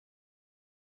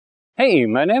Hey,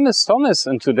 my name is Thomas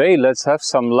and today let's have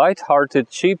some light-hearted,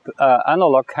 cheap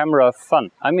analog camera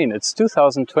fun. I mean, it's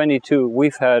 2022,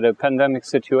 we've had a pandemic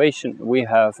situation, we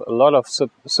have a lot of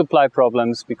supply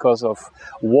problems because of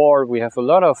war, we have a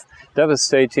lot of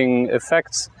devastating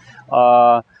effects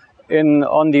on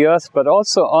the earth, but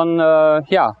also on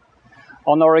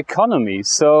our economy.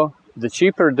 So the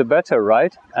cheaper the better,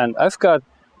 right? And I've got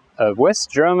a West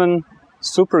German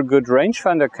super good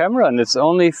rangefinder camera and it's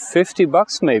only 50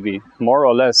 bucks maybe, more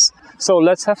or less. So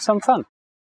let's have some fun.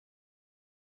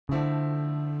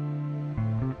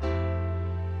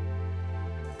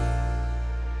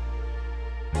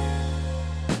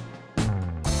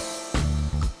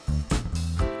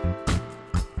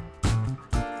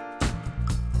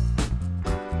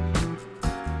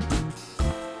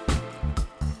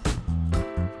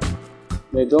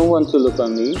 They don't want to look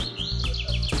on me.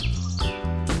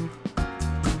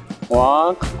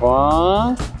 Quack,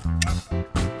 quack.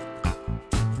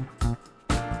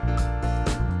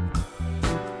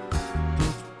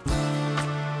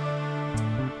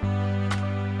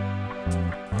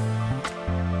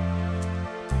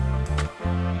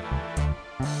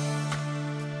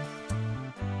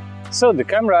 So the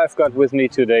camera I've got with me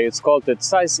today, it's called the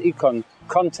Zeiss-Ikon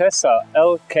Contessa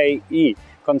LKE.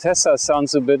 Contessa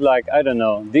sounds a bit like, I don't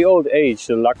know, the old age,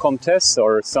 La Comtesse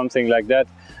or something like that.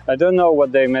 I don't know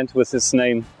what they meant with this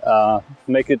name.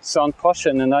 Make it sound posh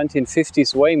in the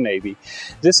 1950s way, maybe.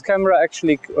 This camera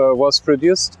actually was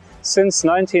produced since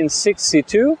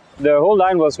 1962. The whole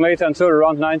line was made until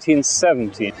around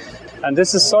 1970. And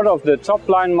this is sort of the top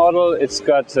line model. It's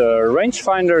got a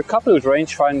rangefinder, coupled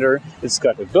rangefinder. It's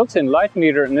got a built-in light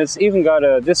meter, and it's even got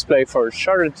a display for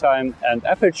shutter time and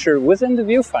aperture within the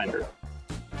viewfinder.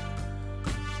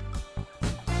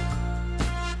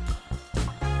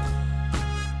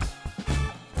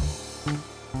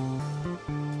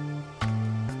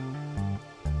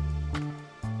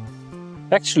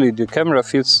 Actually, the camera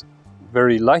feels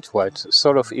very lightweight,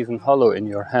 sort of even hollow in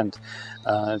your hand.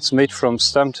 It's made from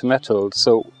stamped metal,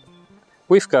 so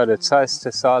we've got a Zeiss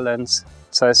Tessar lens,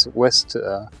 Zeiss West,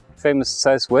 famous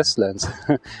Zeiss West lens.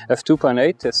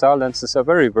 f2.8 Tessar lenses are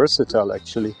very versatile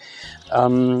actually.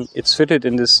 It's fitted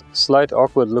in this slight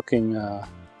awkward looking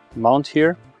mount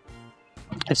here.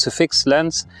 It's a fixed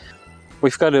lens.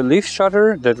 We've got a leaf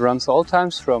shutter that runs all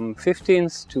times from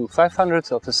 15th to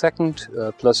 500th of a second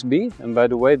plus B. And by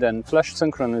the way, then flash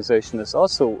synchronization is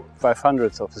also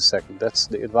 500th of a second. That's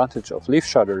the advantage of leaf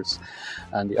shutters.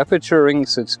 And the aperture ring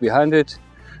sits behind it.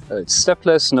 It's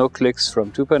stepless, no clicks,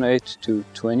 from 2.8 to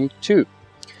 22.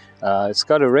 It's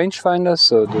got a rangefinder,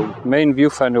 so the main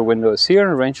viewfinder window is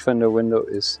here. Rangefinder window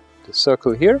is the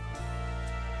circle here.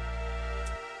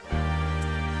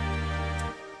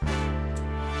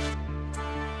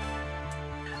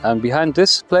 And behind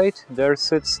this plate there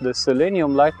sits the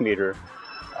selenium light meter.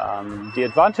 The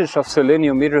advantage of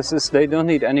selenium meters is they don't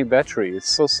need any battery. It's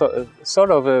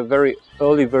sort of a very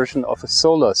early version of a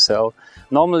solar cell.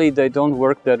 Normally they don't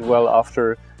work that well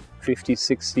after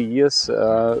 50-60 years,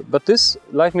 but this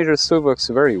light meter still works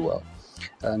very well.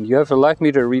 And you have a light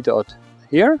meter readout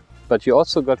here, but you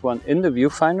also got one in the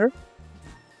viewfinder.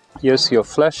 Here's your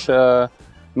flash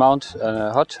mount and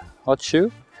a hot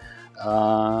shoe.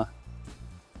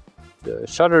 The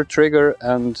shutter trigger,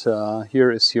 and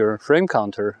here is your frame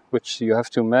counter, which you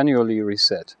have to manually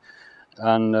reset.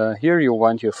 And here you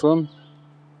wind your film.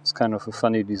 It's kind of a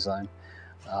funny design.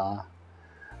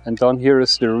 And down here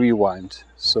is the rewind.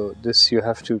 So this you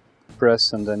have to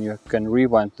press and then you can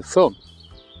rewind the film.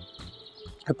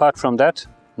 Apart from that,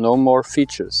 no more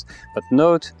features. But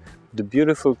note the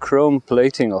beautiful chrome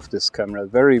plating of this camera.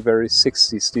 Very, very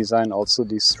 60s design, also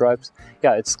these stripes.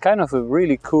 Yeah, it's kind of a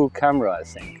really cool camera, I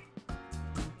think.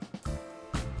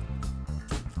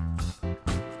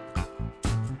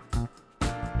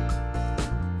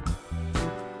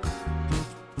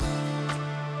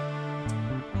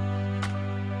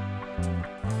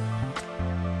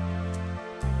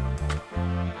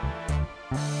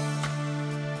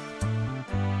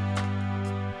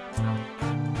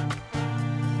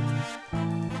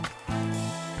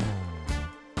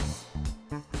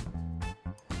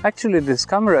 Actually, this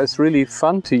camera is really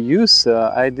fun to use.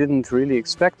 I didn't really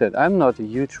expect that. I'm not a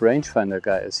huge rangefinder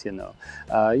guy, as you know.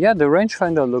 Yeah, the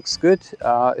rangefinder looks good.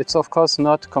 It's of course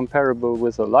not comparable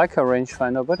with a Leica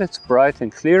rangefinder, but it's bright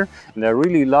and clear. And I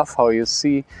really love how you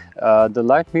see the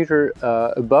light meter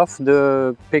above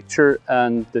the picture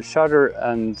and the shutter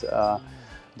and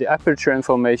the aperture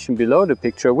information below the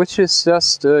picture, which is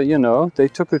just, you know, they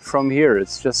took it from here.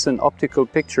 It's just an optical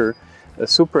picture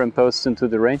superimposed into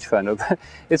the rangefinder, but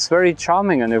it's very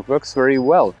charming and it works very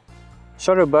well.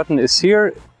 Shutter button is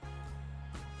here.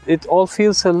 it all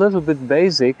feels a little bit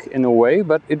basic in a way,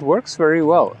 but it works very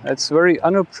well. It's a very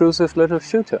unobtrusive little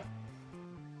shooter.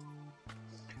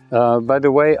 By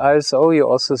the way, ISO you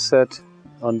also set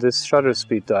on this shutter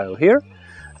speed dial here,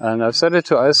 and I've set it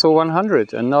to ISO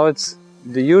 100, and now it's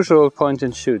the usual point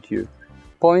and shoot. You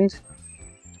point,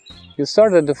 you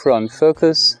start at the front,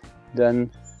 focus,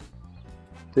 then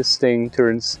this thing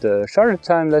turns the shutter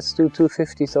time. Let's do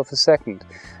 2/50th of a second.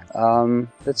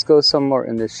 Let's go some more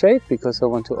in the shape because I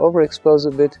want to overexpose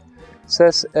a bit. It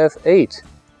says f8.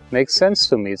 Makes sense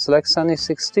to me. It's like Sunny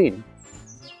 16.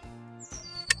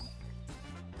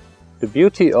 The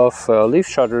beauty of leaf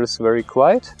shutter is very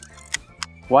quiet.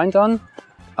 Wind on,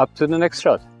 up to the next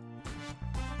shot.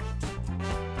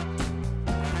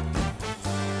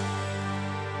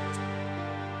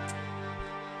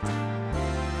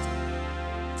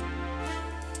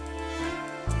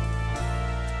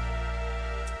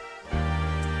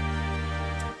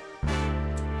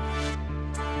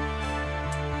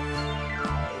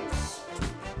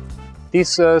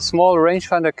 These small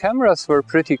rangefinder cameras were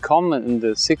pretty common in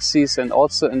the 60s and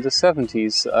also in the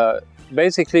 70s,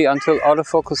 basically until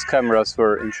autofocus cameras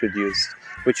were introduced,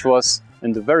 which was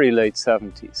in the very late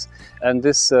 70s. And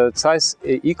this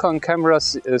Zeiss-Ikon camera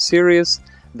series,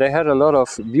 they had a lot of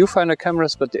viewfinder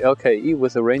cameras, but the LKE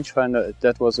with a rangefinder,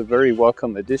 that was a very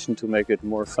welcome addition to make it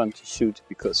more fun to shoot,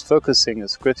 because focusing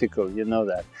is critical, you know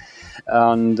that.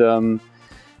 And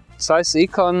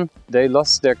Zeiss-Ikon, they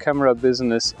lost their camera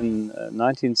business in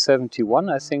 1971,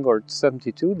 I think, or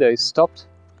 72. They stopped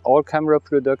all camera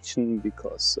production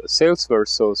because sales were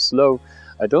so slow.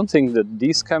 I don't think that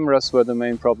these cameras were the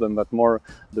main problem, but more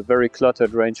the very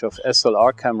cluttered range of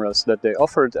SLR cameras that they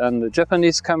offered. And the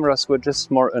Japanese cameras were just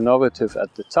more innovative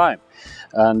at the time.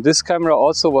 And this camera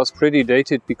also was pretty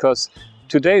dated because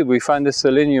today we find the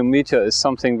selenium meter is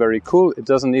something very cool. It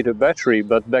doesn't need a battery,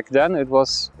 but back then it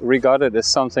was regarded as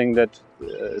something that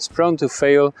is prone to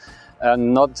fail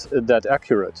and not that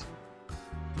accurate.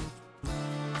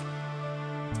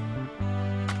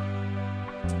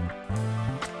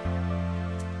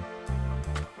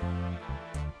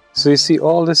 So you see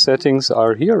all the settings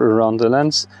are here around the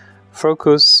lens: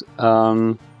 focus,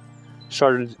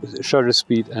 shutter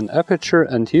speed and aperture,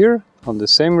 and here on the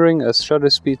same ring as shutter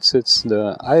speed sits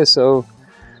the ISO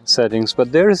settings,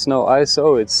 but there is no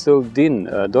ISO, it's still DIN,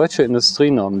 Deutsche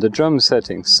Industrienorm, the German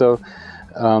settings. So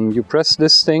you press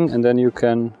this thing and then you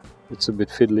can, it's a bit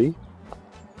fiddly,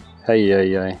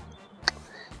 hey.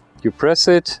 You press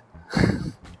it,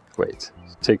 wait,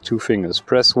 take two fingers,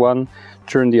 press one,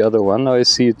 turn the other one, now I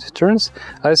see it turns.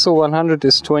 ISO 100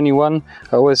 is 21,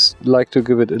 I always like to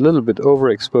give it a little bit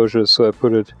overexposure, so I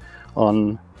put it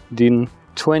on DIN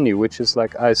 20, which is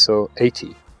like ISO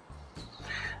 80.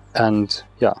 And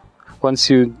yeah, once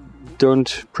you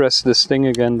don't press this thing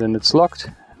again, then it's locked.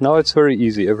 Now it's very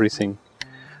easy, everything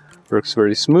works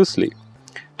very smoothly.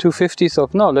 2/50th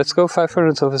of, no, let's go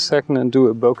 500th of a second and do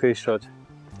a bokeh shot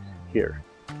here.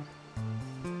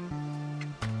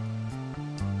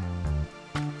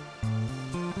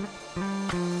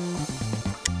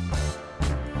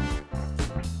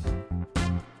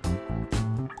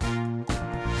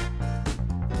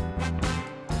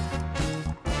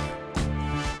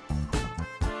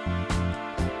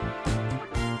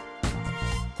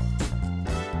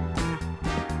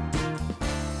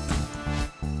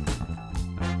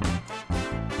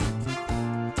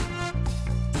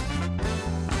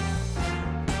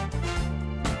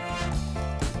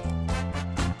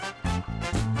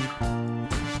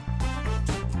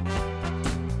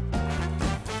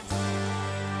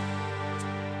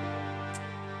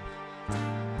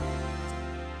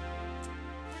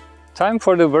 Time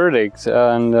for the verdict,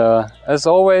 and as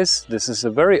always, this is a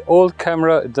very old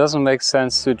camera. It doesn't make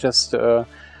sense to just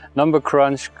number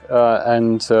crunch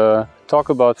and talk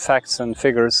about facts and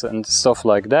figures and stuff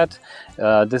like that.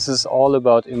 This is all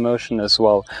about emotion as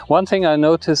well. One thing I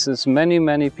noticed is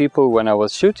many people, when I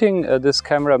was shooting this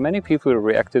camera, many people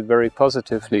reacted very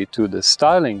positively to the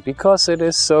styling, because it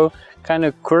is so kind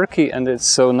of quirky and it's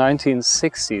so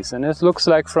 1960s, and it looks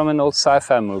like from an old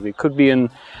sci-fi movie. Could be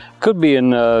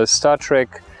in Star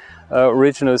Trek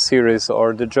original series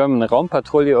or the German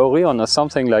Raumpatrouille Orion or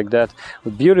something like that,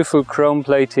 with beautiful chrome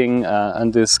plating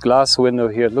and this glass window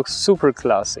here. It looks super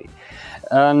classy.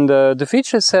 And the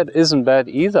feature set isn't bad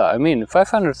either. I mean,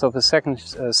 500th of a second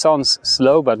sounds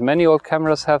slow, but many old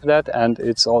cameras have that, and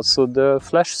it's also the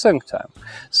flash sync time.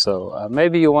 So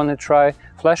maybe you want to try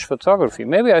flash photography.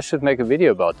 Maybe I should make a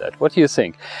video about that. What do you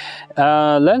think?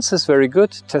 Lens is very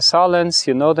good. Tessar lens,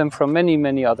 you know them from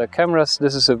many other cameras.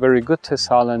 This is a very good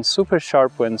Tessar lens, super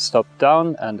sharp when stopped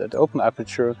down, and at open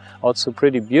aperture also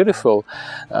pretty beautiful.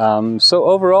 So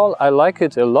overall I like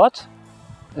it a lot.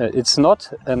 It's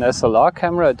not an SLR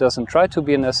camera, it doesn't try to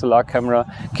be an SLR camera.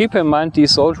 Keep in mind,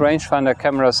 these old rangefinder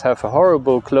cameras have a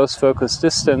horrible close focus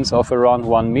distance of around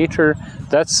 1 meter.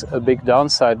 That's a big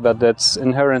downside, but that's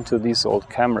inherent to these old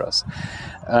cameras.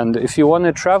 And if you want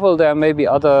to travel, there may be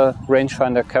other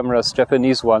rangefinder cameras,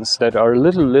 Japanese ones, that are a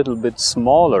little bit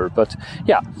smaller. But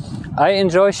yeah, I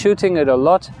enjoy shooting it a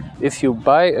lot. If you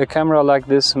buy a camera like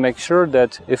this, make sure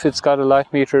that if it's got a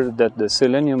light meter, that the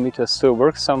selenium meter still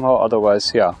works somehow.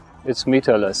 Otherwise, yeah, it's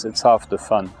meterless. It's half the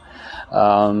fun.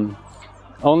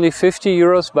 Only 50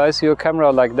 euros buys you a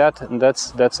camera like that, and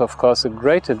that's of course a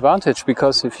great advantage,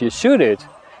 because if you shoot it,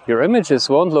 your images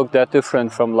won't look that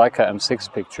different from Leica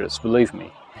M6 pictures, believe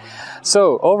me.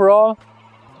 So overall,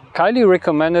 highly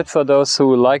recommended for those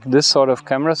who like this sort of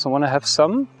cameras and want to have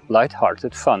some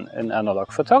light-hearted fun in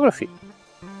analog photography.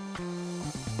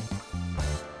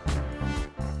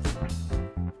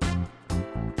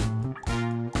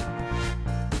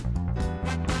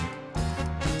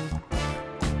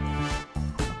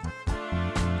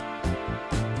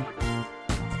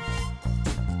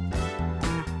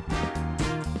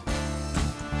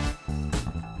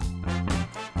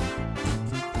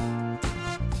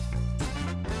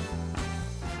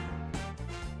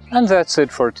 And that's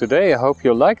it for today. I hope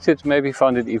you liked it, maybe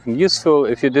found it even useful.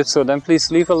 If you did so, then please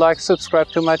leave a like, subscribe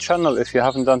to my channel if you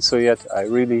haven't done so yet. I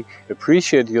really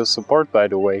appreciate your support, by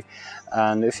the way.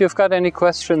 And if you've got any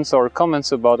questions or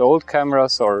comments about old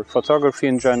cameras or photography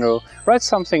in general, write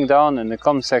something down in the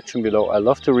comment section below. I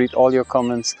love to read all your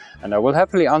comments, and I will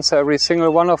happily answer every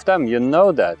single one of them. You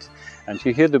know that. And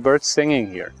you hear the birds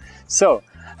singing here. So,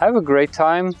 have a great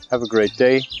time, have a great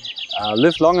day,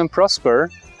 live long and prosper.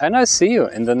 And I'll see you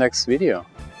in the next video.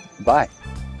 Bye.